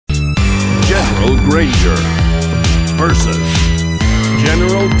General Granger versus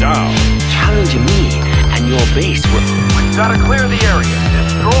General Dow. Challenge me and your base will... Gotta clear the area.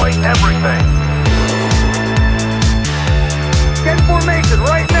 Destroy everything. Get in formation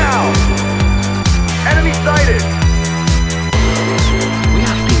right now. Enemy sighted. We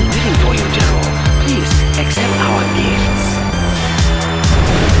have been waiting for you, General. Please accept our gifts.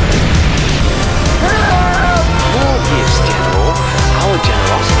 More gifts, General. Our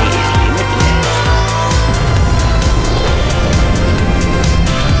generosity is limitless.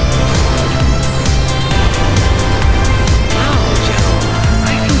 Now, General,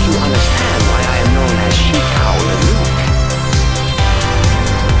 I think you understand why I am known as She-Cow the Nuke.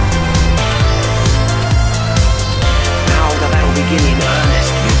 Now the battle begin in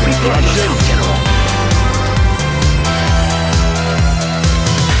earnest. Prepare yourself, General.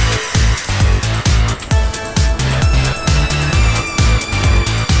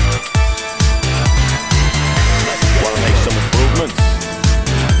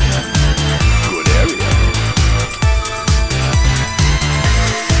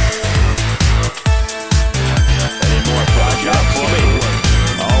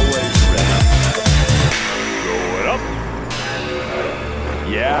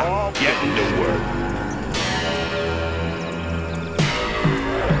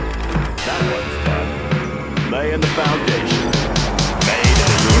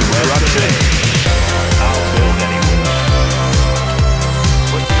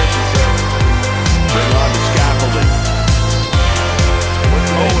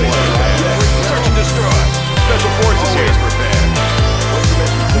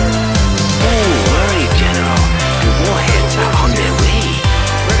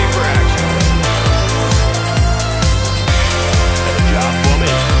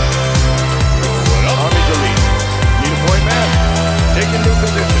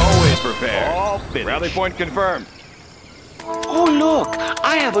 Rally point confirmed. Oh, look!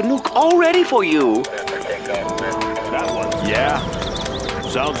 I have a nuke all ready for you! That one. Yeah.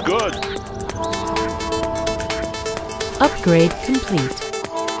 Sounds good. Upgrade complete.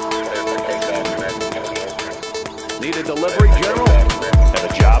 Need a delivery, General? Have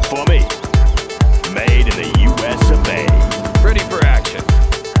a job for me. Made in the U.S. of A. Ready for action.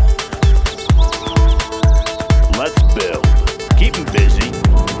 Let's build. Keep 'em busy.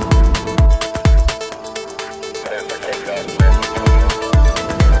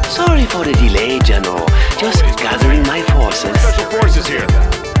 Sorry for the delay, General. Just gathering my forces. Special forces here.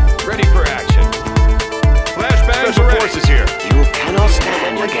 Ready for action. Flashbangs Special forces here. You cannot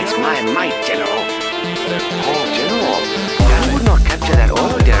stand against my might, General. Oh, General, I would not capture that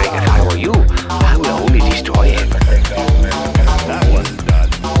oil derrick if I were you. I will only destroy it. That one's done.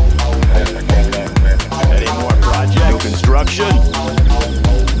 Any more projects? New construction?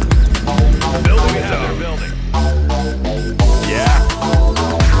 Building another building. Yeah.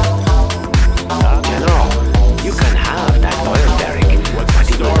 General, you can have that oil derrick, but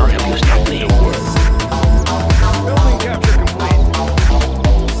it will not help you stop me. Building capture complete.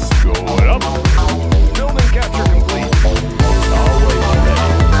 Going up. Building capture complete. Always ready.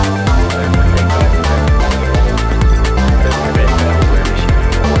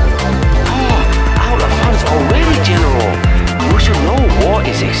 Oh, out of funds already, General. You should know war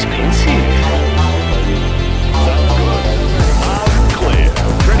is expensive. Sounds good. Loud and clear.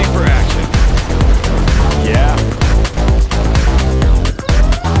 Ready for action. Yeah.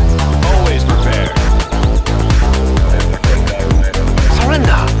 Always prepared.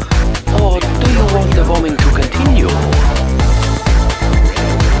 Surrender. Or do you want the bombing to continue?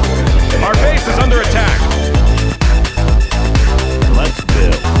 Our base is under attack. Let's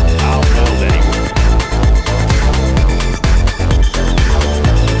build. I'll build anywhere.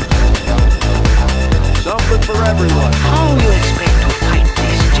 Something for everyone. How you expect to fight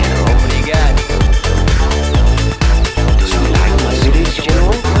this, General? What do you got? Do you like my cities,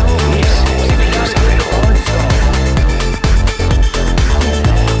 General? Yes, because of it all.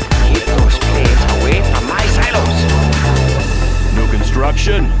 Keep those planes away from my silos. New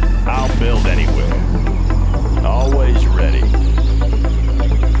construction? I'll build anywhere. Always ready.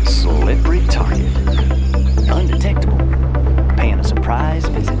 Slippery target. Undetectable. Paying a surprise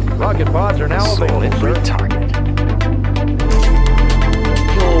visit. Rocket pods are now Slippery target.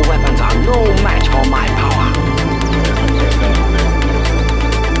 Your weapons are no match for my power.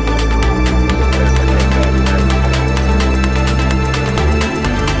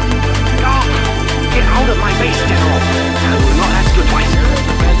 Get out of my base, General. I will not ask you twice.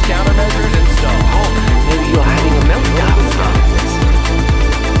 Defense countermeasures installed. Oh, maybe you're having a meltdown.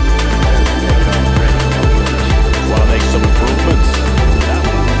 Want to make some improvements?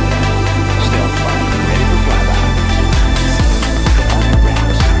 Still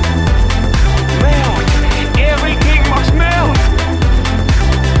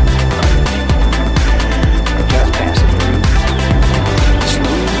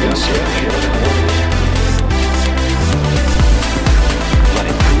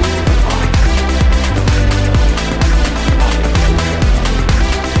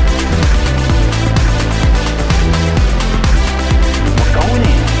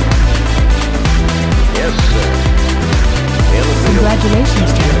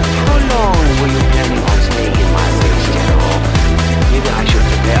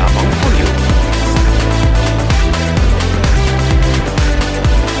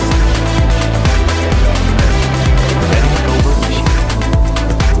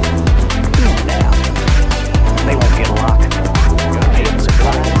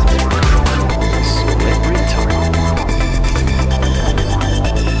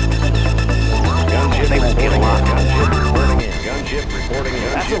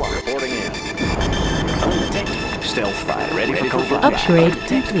Upgrade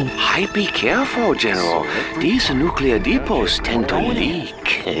complete. I be careful, General. These nuclear depots tend to leak.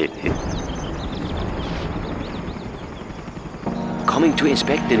 Coming to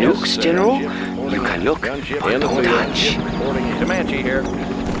inspect the nukes, General? You can look, but don't touch. Comanche here.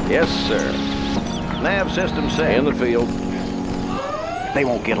 Yes, sir. Nav system set. In the field. They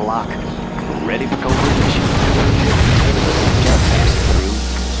won't get a lock. Ready for covert mission. Just pass through.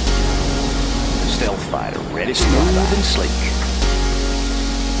 Stealth fighter ready, smooth and sleek.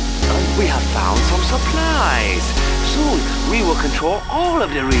 We have found some supplies. Soon, we will control all of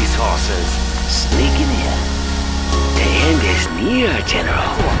the resources. Sneaking in. The end is near,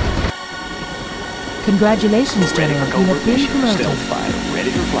 General. Congratulations, Ready General. for You have covert been mission. promoted. Stealth fighter ready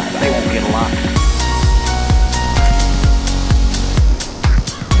for flight. They won't get a lock.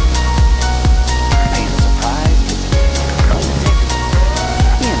 Paying a surprise visit. Undetectable.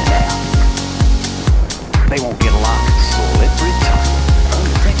 In and out. They won't get a lock. Slippery tongue.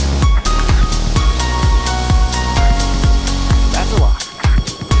 Undetectable. That's a lock.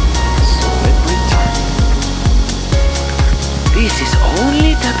 Slippery tongue. This is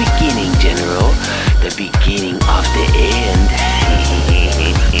only the beginning, General. The beginning of the end.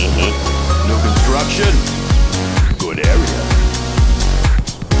 New construction. Good area.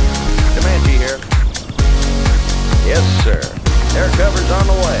 Comanche here. Yes, sir. Air cover's on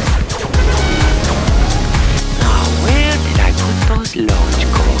the way. Now, where did I put those launch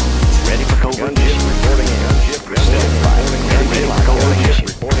codes? Ready for covert Gunship mission. reporting in. Gunship Stealth fighter ready for covert mission.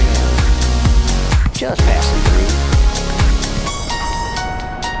 reporting in. Just passing through.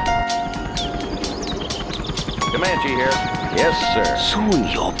 Comanche here. Yes, sir. Soon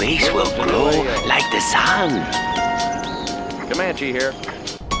your base will glow like the sun. Comanche here.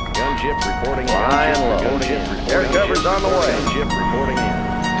 Gunship reporting in. Flying low. Air cover's on the way. Gunship reporting in.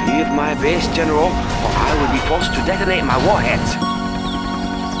 Leave my base, General, or I will be forced to detonate my warheads.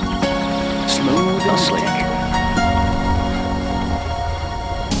 Smooth and slick.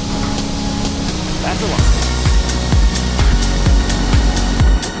 That's a lock.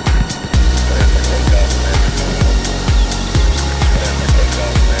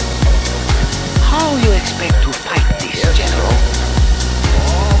 How you expect to fight this, General?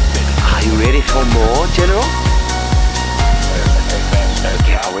 Are you ready for more, General?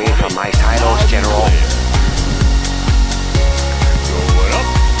 Get away from my silos, General. Going up.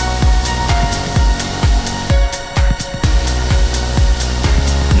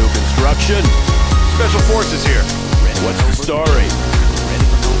 New construction. Special forces here. What's the story?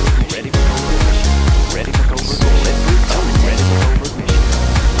 Ready for covert mission. Ready for covert mission. Ready for covert mission.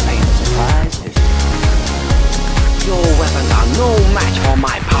 Paying a surprise visit. Your weapons are no match for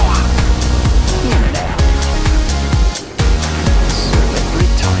my power. In and out. Slippery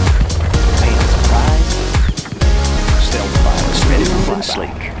tongue. Paying a surprise. Stealth fighters ready for flight.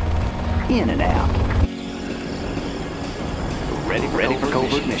 Sleek. In and out. Ready for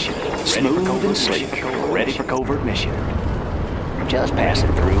covert mission. Smooth and sleek. Ready for covert mission. Just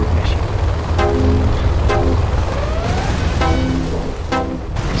passing through mission.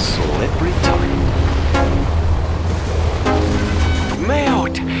 Slippery tongue.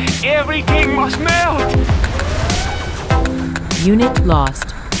 Melt! Everything must melt! Unit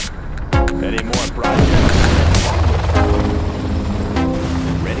lost. Any more projects?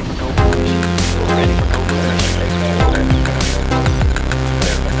 Ready for covert mission. Ready for covert mission.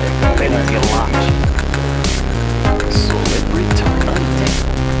 They won't get a lock. Slippery tongue.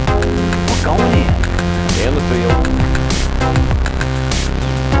 Undetectable. We're going in. In the field.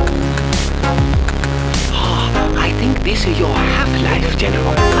 I think this is your half-life,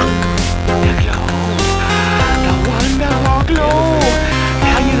 General. The glow. The wonderful glow.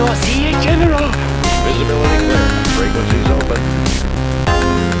 Can you not see it, General? Visibility clear. Frequencies open.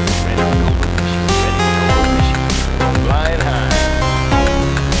 Ready for covert mission. Ready for covert mission. Flying high.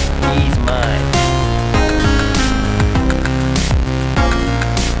 He's mine.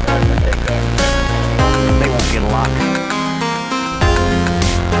 They won't get a lock.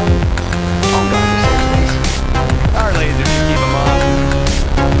 On guard this airspace. Our lasers should keep them on.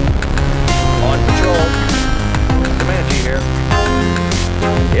 On patrol. Comanche here.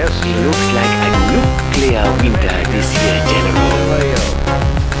 Yes, It sir. looks like a nuclear winter this year, General. New AO.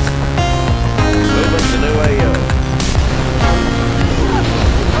 Moving to new AO.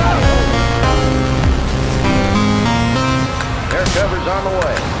 Air cover's on the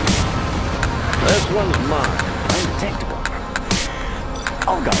way. This one's mine. Undetectable.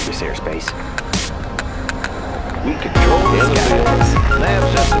 On guard this airspace. We control the skies. Nav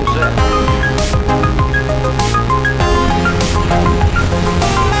system set.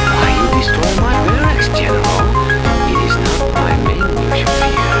 Why you destroy my barracks, General? It is not my mission.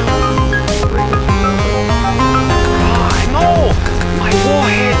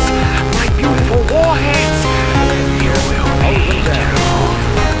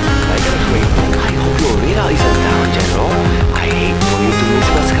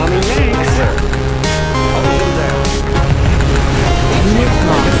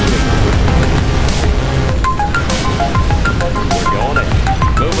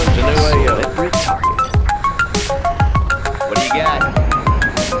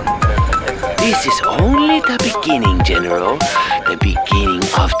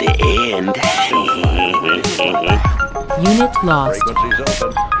 of the end. Unit lost. Frequencies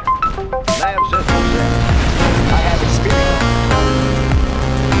open. Nav system set. I have experience.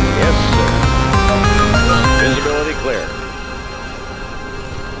 Yes, sir. Visibility clear.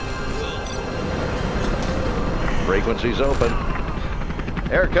 Frequencies open.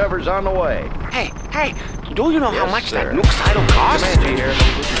 Air cover's on the way. Hey, do you know how Yes, much sir. that nuke silo costs? Commander here.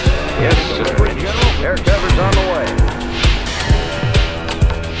 Yes, sir. Air cover's on the way.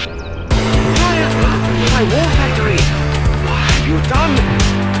 My war factory! What have you done?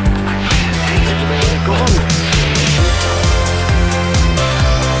 My present is gone.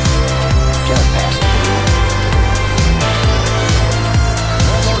 Just pass it.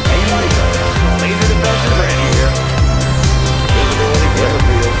 Laser defense is ready here. Visibility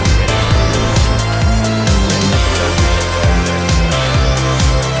clear.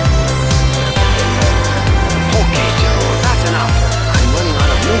 Okay, General, that's enough. I'm running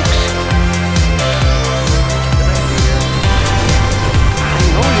out of nukes. I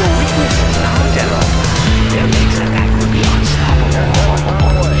know your weaknesses now, General. Your next attack will be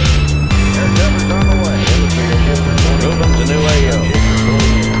unstoppable. Air cover's on the way. Moving to new AO.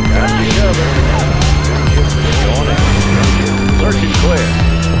 Got you covered. On it. Searching clear.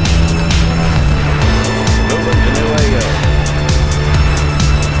 Moving to new AO.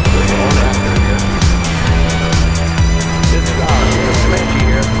 On it. This is ours. Comanche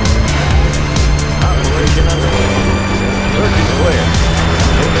here. Operation underway. Searching clear.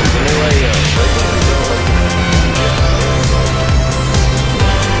 Moving to new AO. Frequencies open.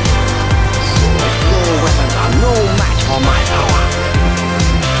 Your weapons are no match for my power.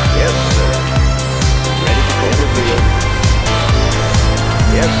 Yes, sir. Ready to go to field.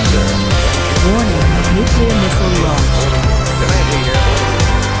 Yes, sir. Warning, nuclear missile launched. Commander here.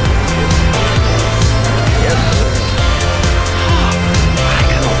 Yes, sir. I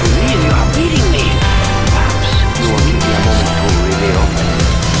cannot believe you are beating me. Perhaps you will give me a moment to reveal.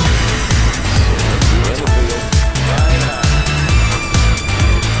 In the field. Flying high.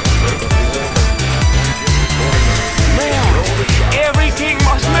 Everything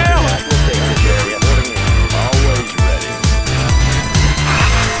must melt. We'll take this area. Always ready.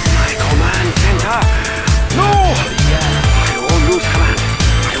 My command center. No! I won't lose command.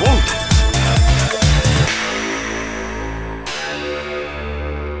 I won't.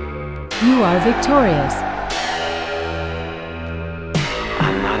 You are victorious.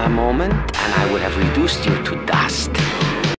 Another moment, and I would have reduced you to dust.